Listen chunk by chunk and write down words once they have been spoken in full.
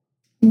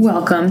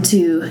Welcome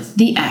to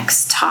the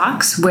X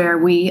Talks, where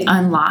we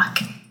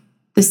unlock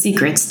the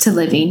secrets to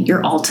living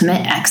your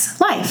ultimate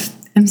X life.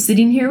 I'm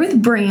sitting here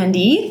with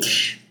Brandi.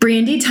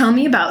 Brandi, tell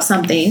me about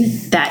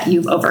something that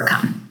you've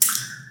overcome.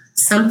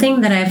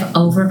 Something that I've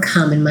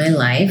overcome in my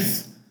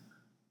life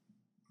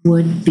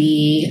would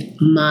be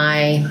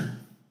my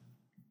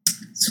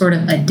sort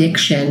of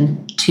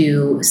addiction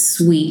to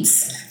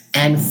sweets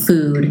and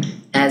food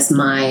as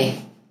my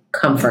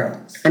comfort.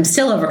 I'm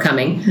still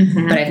overcoming,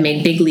 but I've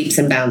made big leaps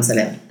and bounds in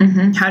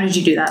it. How did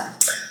you do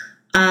that?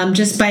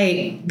 Just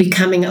by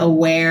becoming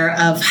aware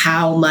of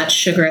how much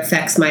sugar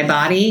affects my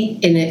body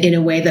in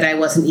a way that I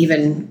wasn't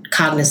even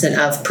cognizant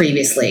of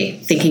previously,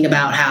 thinking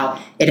about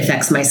how it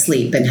affects my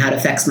sleep and how it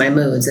affects my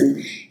moods.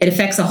 And it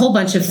affects a whole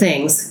bunch of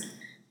things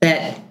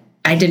that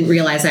I didn't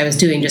realize I was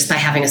doing just by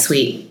having a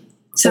sweet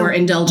or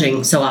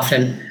indulging so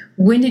often.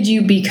 When did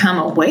you become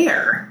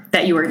aware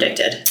that you were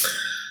addicted?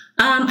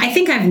 I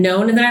think I've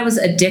known that I was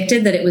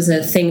addicted, that it was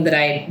a thing that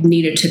I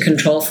needed to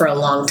control for a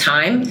long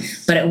time.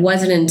 But it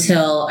wasn't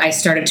until I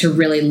started to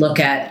really look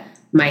at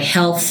my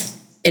health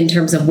in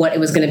terms of what it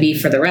was going to be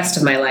for the rest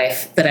of my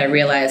life that I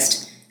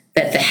realized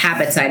that the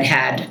habits I'd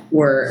had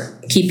were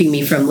keeping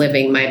me from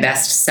living my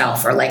best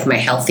self or like my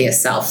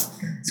healthiest self.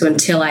 So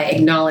until I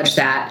acknowledged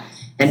that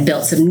and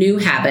built some new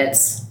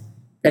habits,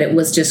 that it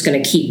was just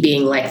going to keep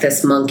being like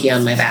this monkey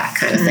on my back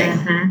kind of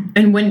thing.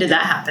 And when did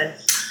that happen?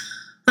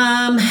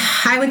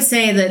 I would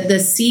say that the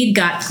seed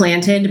got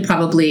planted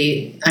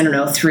probably,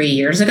 3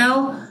 years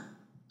ago.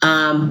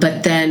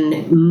 But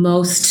then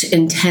most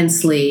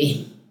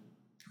intensely,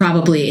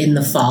 probably in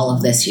the fall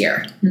of this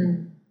year.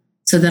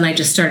 So then I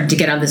just started to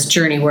get on this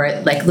journey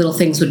where like little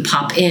things would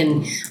pop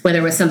in, whether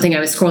it was something I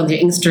was scrolling through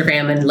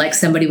Instagram and like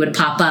somebody would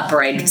pop up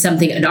or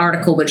an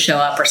article would show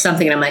up or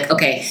something. And I'm like,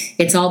 okay,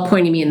 it's all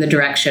pointing me in the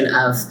direction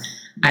of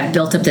I've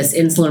built up this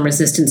insulin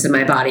resistance in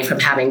my body from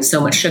having so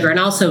much sugar and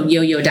also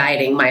yo-yo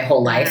dieting my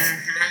whole life,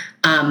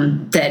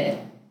 that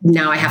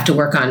now I have to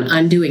work on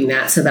undoing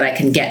that so that I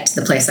can get to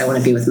the place I want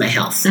to be with my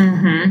health.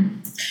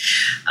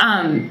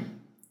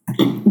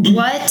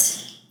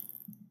 What?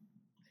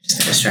 Just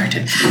got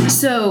distracted.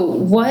 So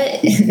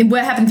what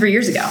happened 3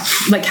 years ago?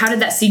 Like, how did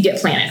that seed get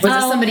planted? Was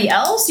it somebody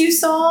else you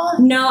saw?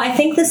 No, I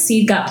think the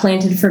seed got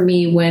planted for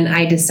me when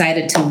I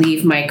decided to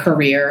leave my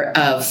career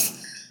of,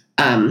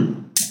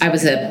 I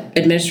was an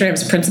administrator, I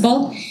was a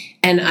principal,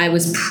 and I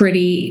was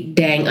pretty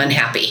dang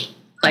unhappy.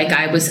 Like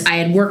I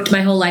had worked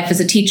my whole life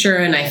as a teacher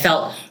and I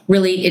felt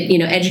really,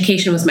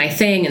 education was my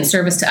thing and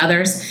service to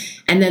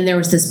others. And then there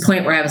was this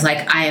point where I was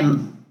like, I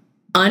am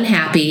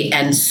unhappy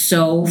and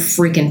so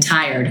freaking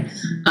tired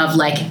of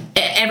like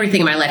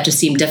everything in my life just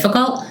seemed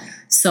difficult.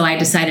 So I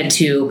decided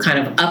to kind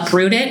of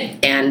uproot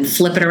it and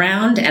flip it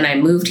around. And I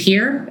moved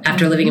here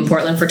after living in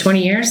Portland for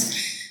 20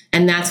 years.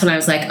 And that's when I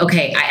was like,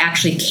 okay, I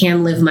actually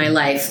can live my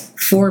life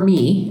for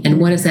me. And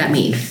what does that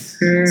mean?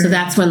 So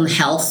that's when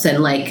health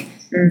and like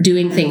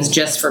doing things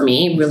just for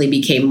me really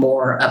became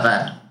more of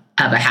a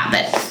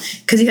habit.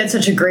 Because you had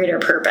such a greater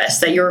purpose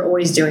that you were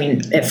always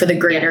doing it for the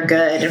greater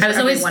good. I was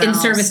always in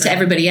service to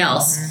everybody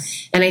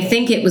else. And I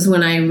think it was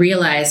when I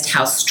realized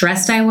how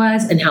stressed I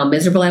was and how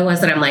miserable I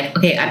was that I'm like,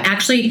 okay, I'm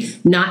actually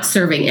not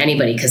serving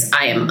anybody because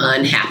I am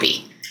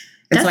unhappy.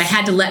 And so I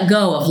had to let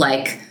go of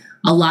like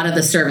a lot of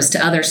the service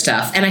to other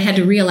stuff. And I had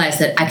to realize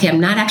that, okay, I'm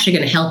not actually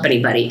going to help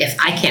anybody if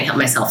I can't help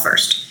myself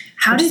first.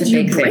 How did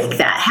you break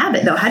that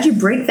habit though? How did you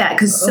break that?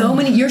 Because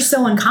you're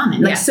so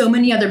uncommon. Like so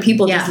many other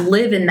people just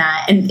live in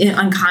that in an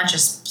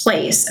unconscious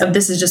place of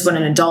this is just what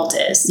an adult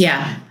is.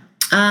 Yeah.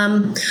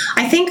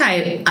 I think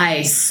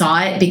I saw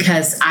it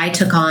because I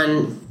took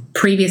on,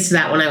 previous to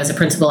that when I was a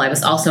principal, I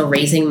was also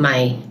raising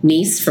my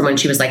niece from when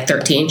she was like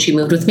 13. She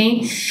moved with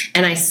me.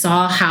 And I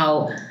saw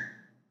how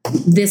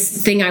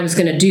this thing I was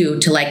going to do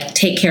to like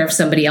take care of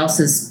somebody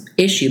else's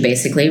issue,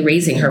 basically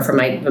raising her for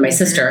my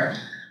sister,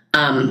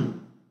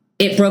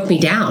 it broke me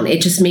down.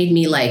 It just made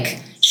me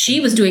like, she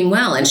was doing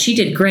well and she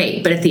did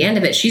great. But at the end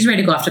of it, she's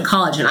ready to go off to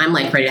college and I'm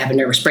like ready to have a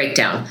nervous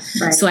breakdown.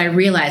 Right. So I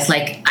realized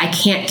like, I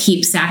can't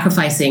keep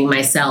sacrificing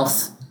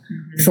myself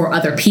for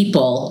other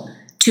people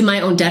to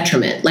my own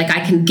detriment. Like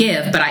I can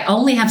give, but I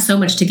only have so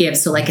much to give.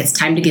 So like, it's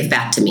time to give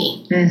back to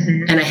me.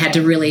 And I had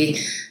to really,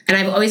 and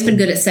I've always been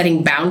good at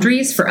setting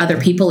boundaries for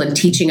other people and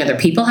teaching other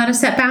people how to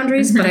set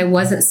boundaries, but I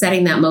wasn't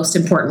setting that most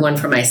important one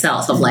for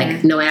myself of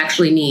like, no, I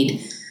actually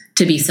need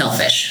to be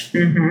selfish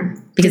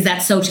because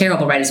that's so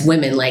terrible, right? As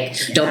women, like,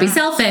 don't be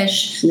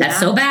selfish. That's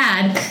so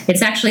bad.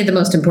 It's actually the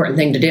most important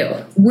thing to do.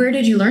 Where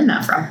did you learn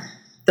that from?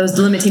 Those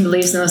limiting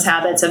beliefs and those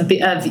habits of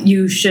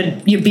you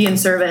be in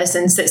service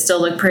and sit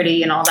still, look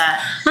pretty and all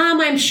that.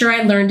 I'm sure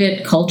I learned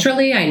it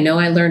culturally. I know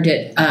I learned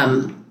it,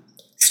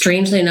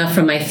 strangely enough,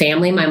 from my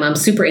family. My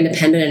mom's super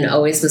independent and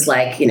always was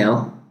like,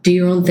 do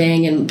your own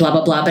thing and blah,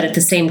 blah, blah. But at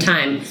the same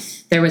time,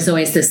 there was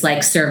always this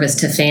like service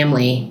to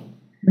family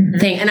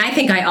thing. And I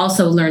think I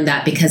also learned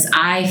that because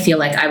I feel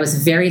like I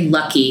was very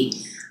lucky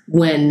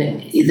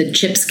when the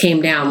chips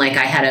came down, like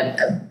I had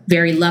a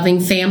very loving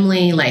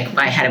family, like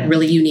I had a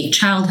really unique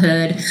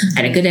childhood,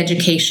 I had a good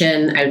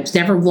education, I was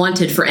never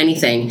wanted for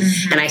anything.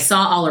 And I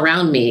saw all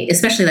around me,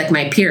 especially like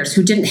my peers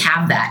who didn't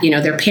have that,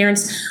 their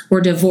parents were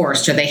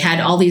divorced or they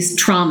had all these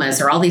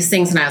traumas or all these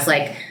things. And I was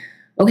like,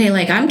 okay,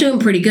 like I'm doing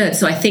pretty good.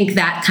 So I think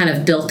that kind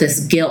of built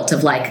this guilt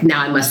of like,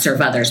 now I must serve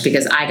others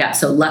because I got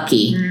so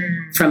lucky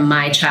from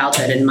my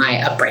childhood and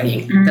my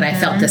upbringing that I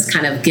felt this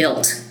kind of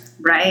guilt.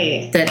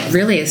 Right. That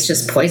really is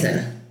just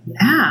poison.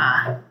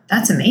 Yeah.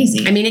 That's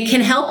amazing. I mean, it can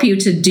help you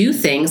to do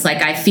things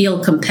like I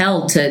feel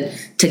compelled to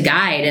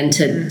guide and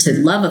to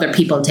love other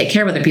people and take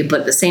care of other people. But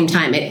at the same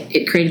time,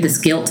 it created this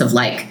guilt of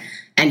like,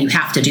 and you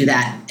have to do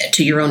that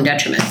to your own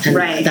detriment. And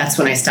that's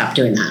when I stopped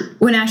doing that.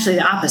 When actually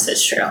the opposite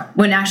is true.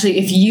 When actually,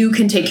 if you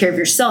can take care of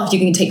yourself, you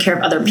can take care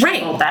of other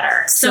people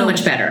better. So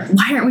much better.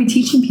 Why aren't we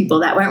teaching people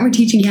that? Why aren't we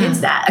teaching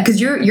kids that?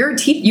 Because you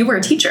were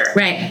a teacher.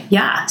 Right.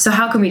 Yeah. So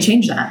how can we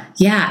change that?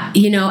 Yeah.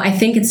 I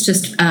think it's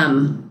just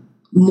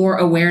more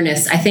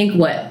awareness. I think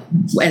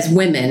as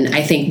women,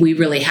 I think we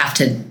really have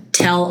to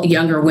tell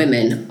younger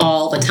women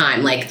all the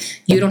time, like,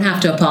 you don't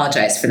have to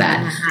apologize for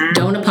that.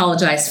 Don't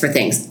apologize for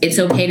things. It's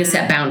okay to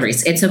set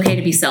boundaries. It's okay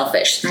to be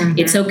selfish.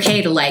 It's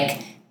okay to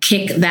like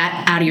kick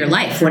that out of your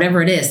life,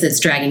 whatever it is that's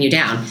dragging you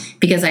down.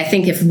 Because I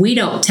think if we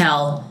don't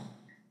tell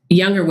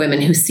younger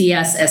women who see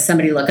us as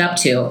somebody to look up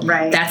to,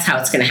 that's how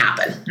it's going to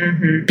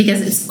happen.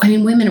 Because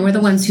women, we're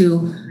the ones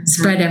who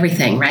spread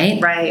everything, right?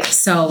 Right.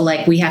 So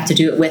like we have to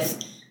do it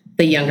with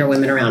the younger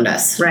women around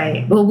us.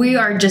 Right. Well, we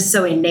are just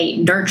so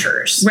innate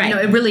nurturers. Right.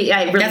 I really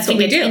That's think what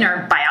we it's do. in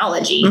our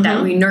biology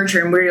that we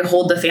nurture and we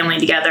hold the family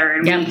together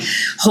and we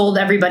hold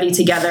everybody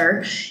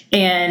together.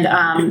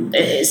 And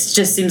it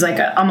just seems like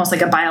almost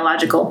like a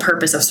biological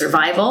purpose of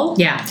survival.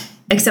 Yeah.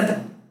 Except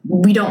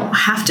we don't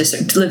have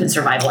to live in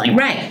survival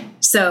anymore. Right.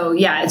 So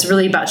yeah, it's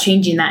really about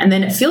changing that. And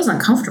then it feels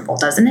uncomfortable,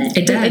 doesn't it?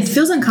 It does. It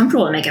feels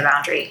uncomfortable to make a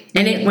boundary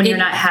when you're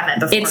not having it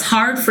before. It's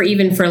hard for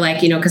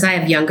like, because I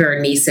have younger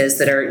nieces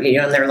that are,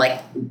 and they're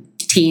like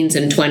teens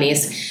and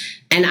 20s.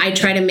 And I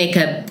try to make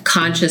a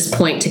conscious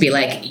point to be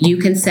like, you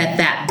can set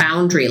that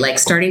boundary, like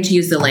starting to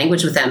use the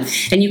language with them.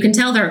 And you can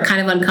tell they're kind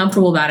of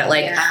uncomfortable about it,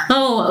 like,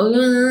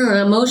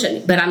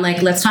 emotion. But I'm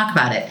like, let's talk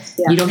about it.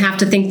 Yeah. You don't have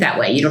to think that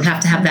way. You don't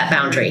have to have that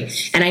boundary.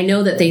 And I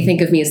know that they think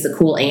of me as the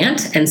cool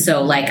aunt. And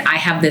so like I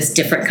have this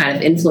different kind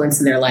of influence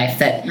in their life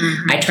that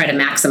I try to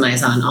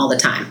maximize on all the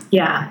time.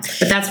 Yeah.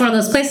 But that's one of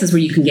those places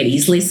where you can get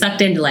easily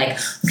sucked into like,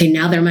 okay,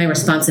 now they're my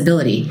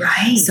responsibility.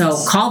 Right.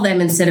 So call them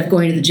instead of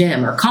going to the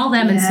gym or call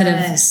them instead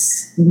of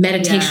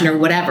meditation or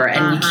whatever.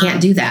 And you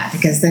can't do that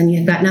because then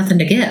you've got nothing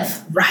to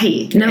give.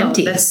 Right. You're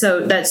empty. That's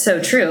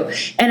so true.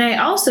 And I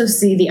also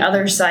see the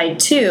other side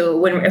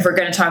too, if we're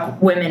going to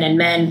talk women and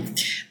men,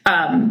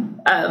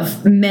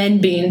 of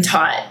men being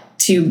taught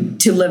to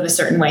live a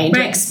certain way and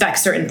to expect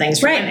certain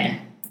things from women.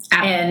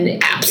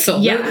 And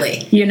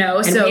absolutely.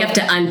 And so we have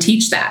to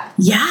unteach that.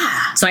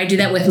 Yeah. So I do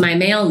that with my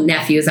male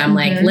nephews. I'm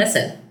like,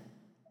 listen,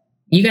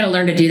 you got to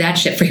learn to do that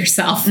shit for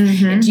yourself.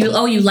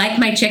 You like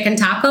my chicken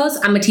tacos?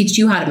 I'm going to teach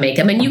you how to make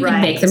them and you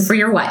can make them for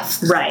your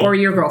wife or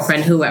your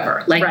girlfriend,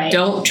 whoever. Like,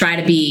 don't try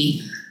to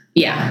be,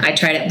 I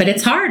try to, but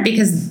it's hard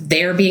because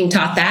they're being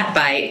taught that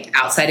by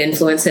outside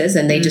influences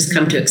and they just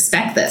come to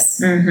expect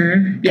this.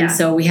 And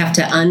so we have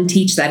to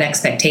unteach that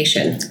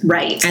expectation.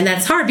 Right. And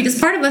that's hard because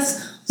part of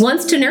us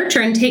wants to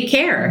nurture and take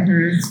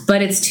care,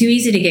 but it's too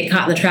easy to get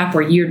caught in the trap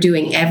where you're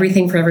doing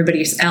everything for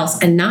everybody else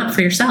and not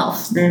for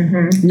yourself,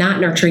 not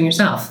nurturing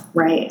yourself.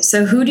 Right.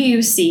 So who do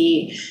you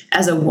see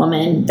as a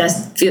woman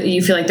that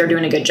you feel like they're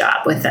doing a good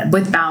job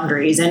with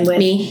boundaries and with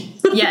me?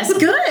 Yes.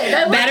 Good.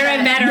 Better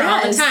and better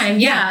all the time.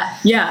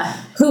 Yeah.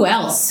 Who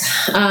else?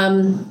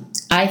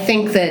 I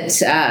think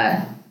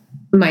that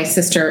my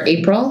sister,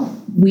 April,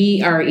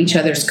 we are each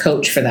other's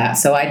coach for that.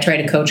 So I try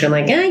to coach her. I'm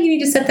like, you need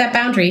to set that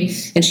boundary.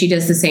 And she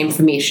does the same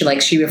for me.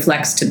 She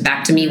reflects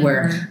back to me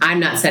where I'm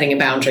not setting a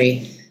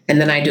boundary. And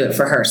then I do it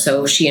for her.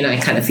 So she and I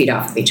kind of feed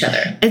off of each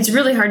other. It's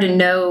really hard to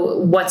know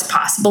what's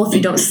possible if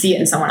you don't see it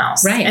in someone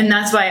else. Right. And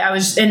that's why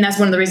that's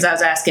one of the reasons I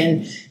was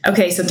asking,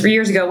 okay, so 3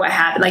 years ago, what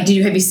happened? Like,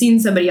 have you seen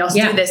somebody else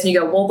do this? And you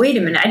go, well, wait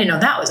a minute. I didn't know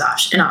that was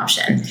an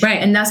option.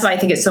 Right. And that's why I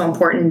think it's so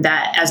important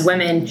that as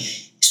women,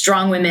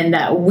 strong women,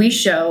 that we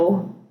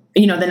show,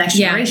 the next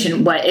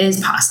generation what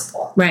is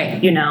possible.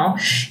 Right.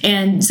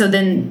 And so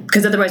then,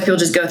 because otherwise people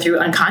just go through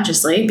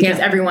unconsciously because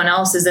everyone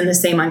else is in the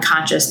same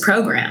unconscious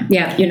program.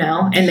 Yeah.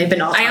 And they've been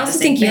all. I also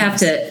think you have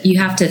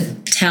to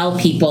tell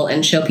people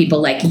and show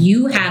people like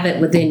you have it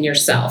within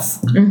yourself.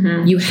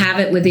 You have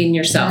it within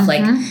yourself.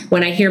 Like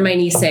when I hear my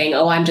niece saying,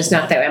 "Oh, I'm just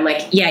not that way," I'm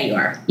like, "Yeah, you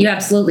are. You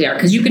absolutely are,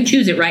 because you can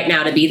choose it right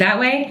now to be that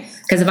way."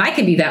 Because if I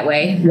could be that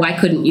way, why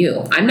couldn't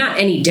you? I'm not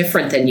any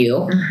different than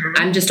you.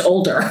 I'm just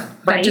older.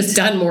 Right. I've just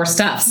done more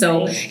stuff.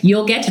 So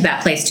you'll get to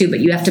that place too,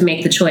 but you have to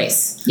make the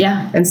choice.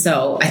 Yeah. And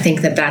so I think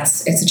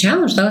it's a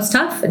challenge though. It's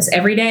tough. It's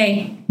every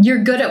day.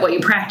 You're good at what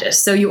you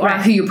practice. So you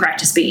are who you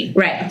practice being.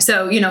 Right.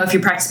 So, if you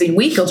practice being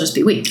weak, you'll just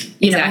be weak.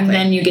 And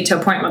then you get to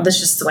a point where this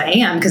is just the way I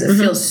am because it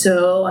feels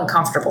so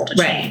uncomfortable to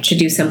change. Right. To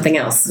do something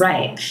else.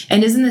 Right.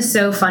 And isn't this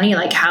so funny,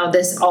 like how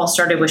this all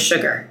started with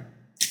sugar?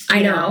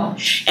 I know.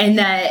 And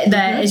that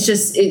it's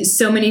just,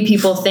 so many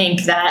people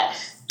think that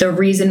the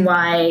reason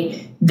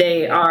why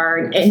they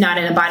are not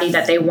in a body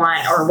that they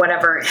want or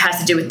whatever has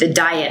to do with the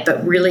diet,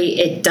 but really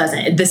it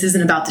doesn't. This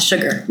isn't about the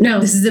sugar. No.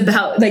 This is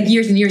about like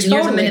years and years and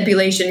years of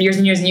manipulation, years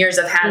and years and years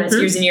of habits,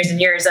 years and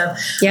years of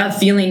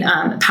feeling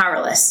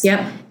powerless.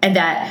 Yep. And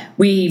that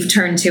we've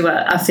turned to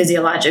a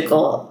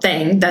physiological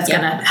thing that's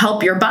going to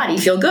help your body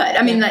feel good.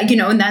 I mean,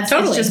 and that's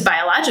it's just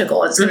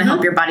biological. It's going to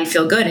help your body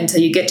feel good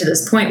until you get to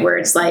this point where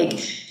it's like,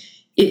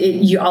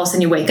 you all of a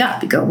sudden you wake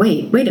up, you go,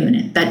 wait a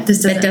minute,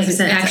 this doesn't make sense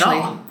actually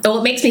at all. Well,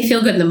 it makes me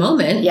feel good in the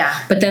moment. Yeah.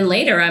 But then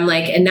later I'm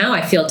like, and now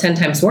I feel 10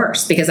 times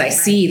worse because I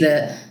see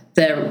the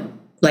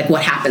like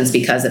what happens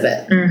because of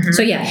it.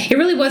 So yeah, it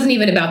really wasn't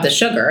even about the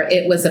sugar.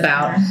 It was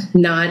about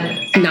not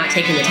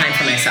taking the time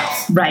for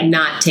myself. Right.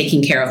 Not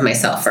taking care of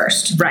myself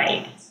first.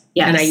 Right.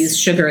 Yes. And I use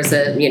sugar as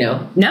a,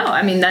 No,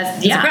 I mean,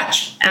 that's, a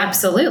crutch.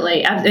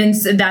 Absolutely. And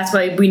so that's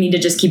why we need to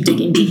just keep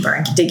digging deeper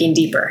and digging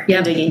deeper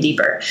and digging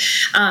deeper.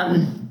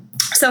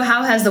 So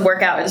how has the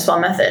workout as well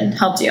method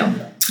helped you?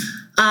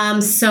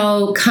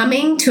 So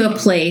coming to a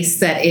place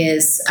that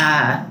is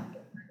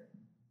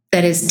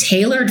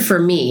tailored for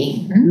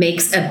me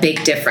makes a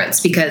big difference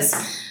because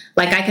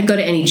like I could go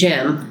to any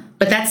gym,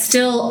 but that's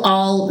still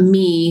all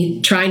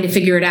me trying to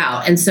figure it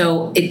out. And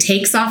so it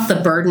takes off the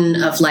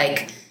burden of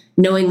like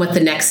knowing what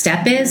the next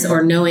step is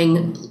or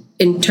knowing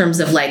in terms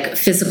of like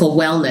physical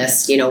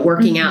wellness,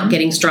 working out,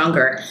 getting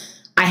stronger.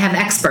 I have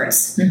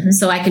experts.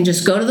 So I can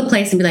just go to the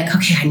place and be like,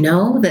 okay, I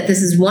know that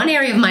this is one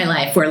area of my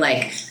life where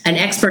like an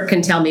expert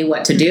can tell me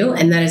what to do.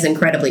 And that is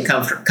incredibly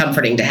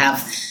comforting to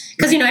have.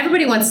 Because,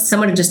 everybody wants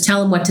someone to just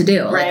tell them what to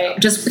do. Right. Like,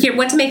 just here,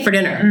 what to make for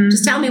dinner.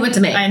 Just tell me what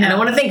to make. I don't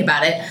want to think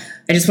about it.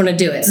 I just want to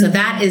do it. So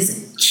that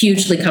is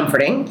hugely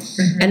comforting.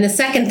 And the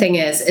second thing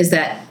is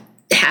that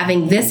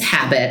having this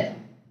habit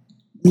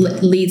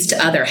leads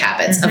to other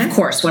habits. Of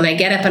course, when I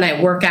get up and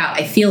I work out,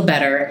 I feel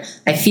better,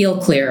 I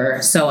feel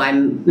clearer, so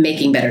I'm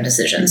making better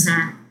decisions,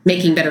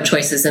 making better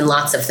choices in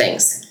lots of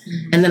things.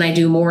 And then I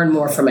do more and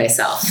more for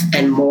myself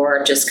and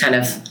more just kind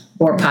of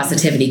more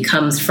positivity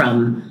comes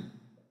from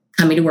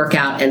coming to work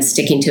out and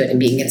sticking to it and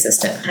being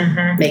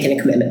consistent, making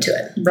a commitment to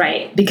it.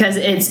 Right. Because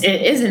it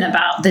isn't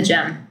about the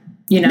gym.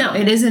 No.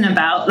 It isn't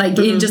about like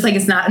just like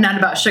it's not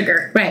about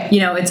sugar, right?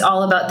 It's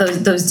all about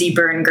those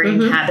deeper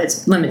ingrained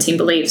habits, limiting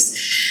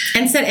beliefs,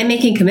 and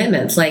making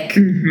commitments, like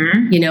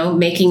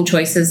making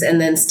choices and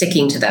then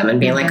sticking to them and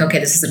being like, okay,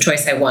 this is the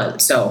choice I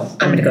want, so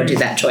I'm going to go do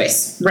that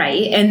choice,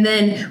 right? And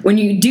then when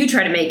you do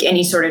try to make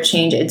any sort of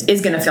change, it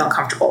is going to feel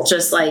uncomfortable,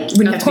 just like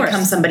when you have to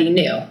become somebody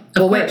new.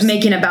 Well,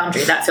 making a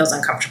boundary that feels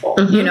uncomfortable,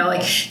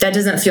 like that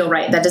doesn't feel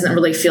right. That doesn't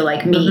really feel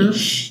like me.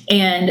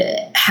 And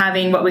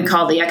having what we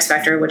call the X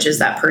factor, which is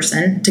that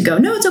person to go,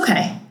 no, it's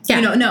okay. Yeah.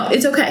 No,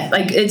 it's okay.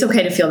 Like, it's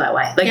okay to feel that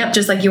way. Like,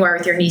 just like you are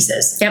with your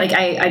nieces. Yep. Like,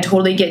 I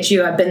totally get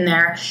you. I've been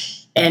there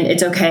and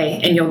it's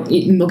okay. And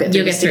we'll get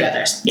through this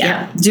together.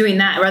 Yeah. Yep. Doing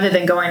that rather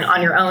than going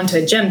on your own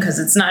to a gym, because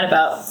it's not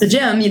about the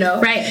gym,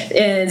 right.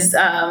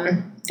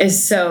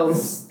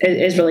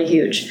 is really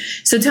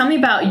huge. So tell me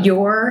about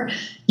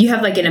you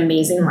have like an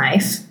amazing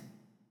life.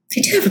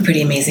 I do have a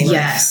pretty amazing life.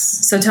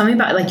 Yes. So tell me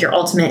about like your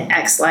ultimate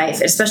X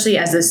life, especially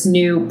as this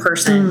new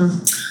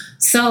person.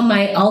 So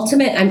my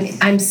ultimate,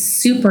 I'm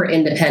super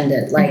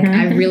independent. Like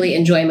I really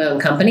enjoy my own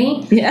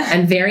company. Yeah.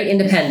 I'm very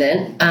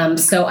independent.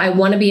 So I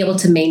want to be able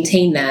to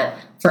maintain that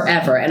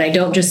forever. And I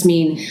don't just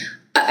mean,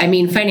 I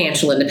mean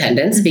financial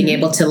independence, being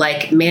able to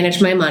like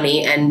manage my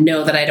money and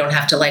know that I don't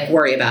have to like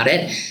worry about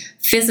it.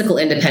 Physical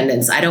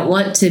independence. I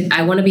want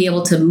to be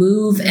able to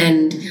move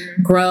and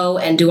grow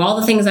and do all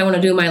the things I want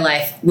to do in my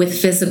life with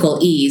physical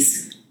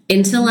ease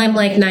until I'm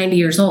like 90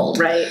 years old.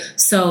 Right.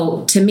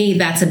 So to me,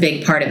 that's a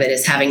big part of it,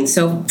 is having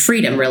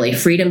freedom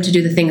to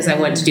do the things I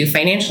want to do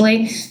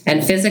financially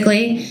and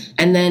physically,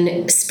 and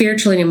then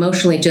spiritually and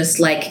emotionally, just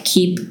like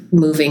keep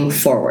moving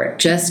forward,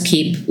 just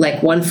keep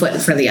like one foot in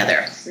front of the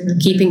other,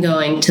 keeping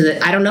going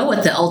I don't know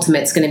what the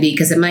ultimate's going to be,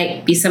 because it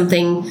might be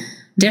something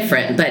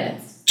different, but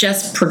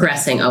just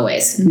progressing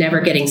always, never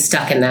getting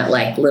stuck in that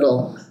like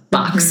little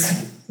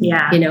box.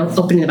 Yeah.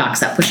 Opening the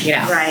box up, pushing it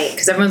out. Right.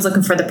 Because everyone's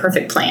looking for the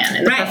perfect plan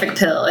and the perfect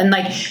pill. And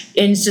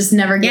it's just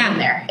never getting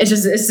there. It's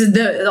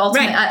the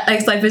ultimate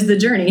X life is the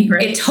journey,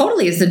 right? It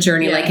totally is the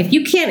journey. Yeah. Like if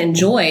you can't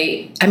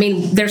enjoy,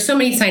 there's so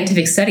many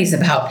scientific studies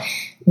about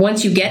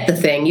once you get the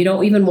thing, you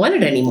don't even want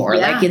it anymore.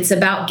 Yeah. Like it's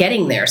about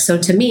getting there. So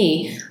to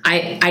me,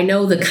 I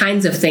know the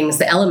kinds of things,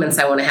 the elements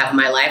I want to have in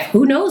my life.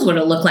 Who knows what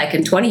it'll look like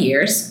in 20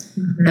 years?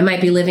 I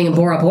might be living in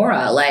Bora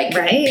Bora,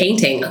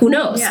 painting. Who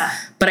knows? Yeah.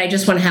 But I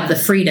just want to have the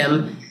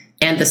freedom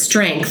and the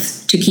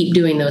strength to keep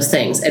doing those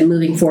things and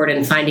moving forward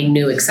and finding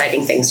new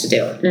exciting things to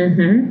do.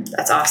 Mm-hmm.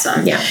 That's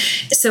awesome. Yeah.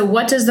 So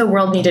what does the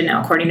world need to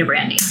know, according to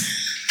Brandi?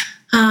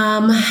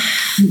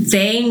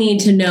 They need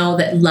to know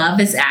that love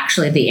is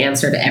actually the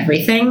answer to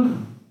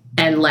everything.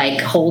 And like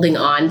holding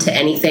on to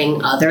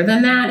anything other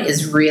than that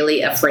is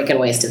really a freaking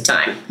waste of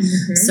time.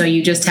 Mm-hmm. So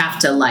you just have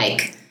to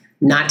like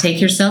not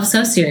take yourself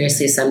so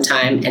seriously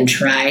sometime and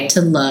try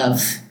to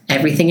love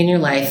everything in your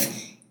life,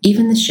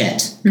 even the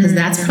shit, because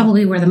that's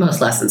probably where the most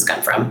lessons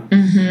come from.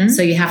 Mm-hmm.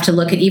 So you have to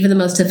look at even the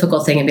most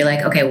difficult thing and be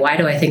like, okay, why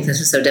do I think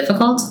this is so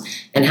difficult?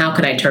 And how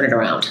could I turn it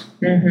around?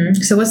 Mm-hmm.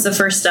 So what's the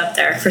first step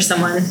there for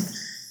someone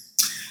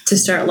to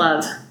start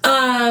love?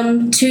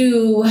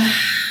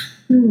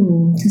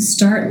 To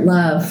start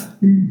love.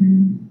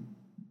 Mm-hmm.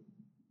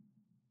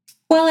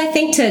 Well, I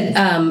think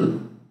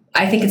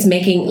it's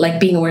making, like,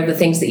 being aware of the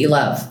things that you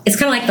love. It's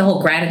kind of like the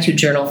whole gratitude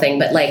journal thing,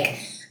 but like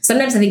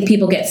sometimes I think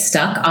people get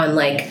stuck on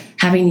like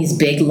having these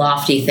big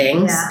lofty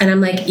things. Yeah. And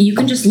I'm like, you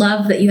can just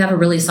love that you have a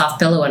really soft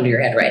pillow under your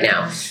head right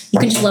now. You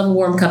can just love a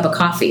warm cup of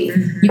coffee.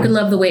 Mm-hmm. You can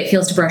love the way it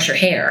feels to brush your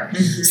hair.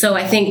 Mm-hmm. So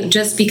I think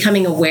just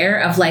becoming aware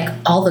of like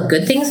all the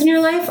good things in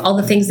your life, all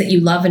the things that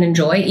you love and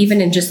enjoy, even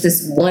in just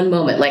this one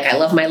moment, like I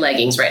love my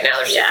leggings right now.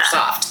 They're super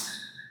soft.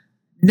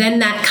 Then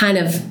that kind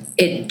of,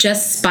 it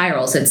just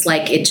spirals. It's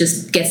like it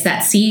just gets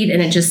that seed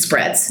and it just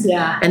spreads.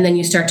 Yeah. And then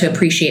you start to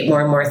appreciate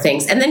more and more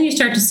things. And then you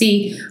start to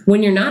see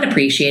when you're not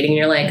appreciating, and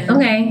you're like,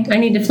 okay, I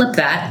need to flip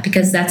that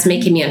because that's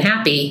making me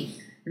unhappy.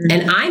 Mm-hmm.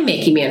 And I'm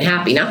making me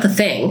unhappy, not the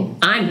thing.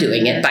 I'm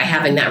doing it by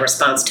having that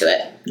response to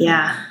it.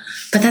 Yeah.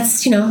 But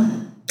that's,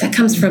 that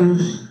comes from,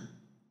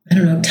 I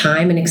don't know,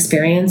 time and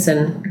experience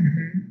and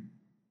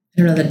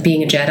I don't know, that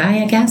being a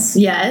Jedi, I guess.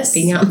 Yes.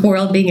 Being out in the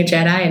world, being a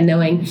Jedi and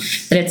knowing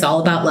that it's all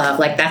about love.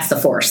 Like that's the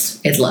force.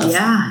 It's love.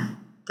 Yeah.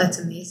 That's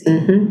amazing.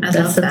 Mm-hmm.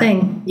 That's the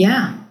thing.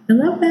 Yeah. I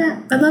love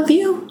that. I love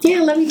you. Yeah,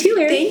 I love you too,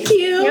 Erin. Thank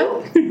you.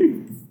 Yep.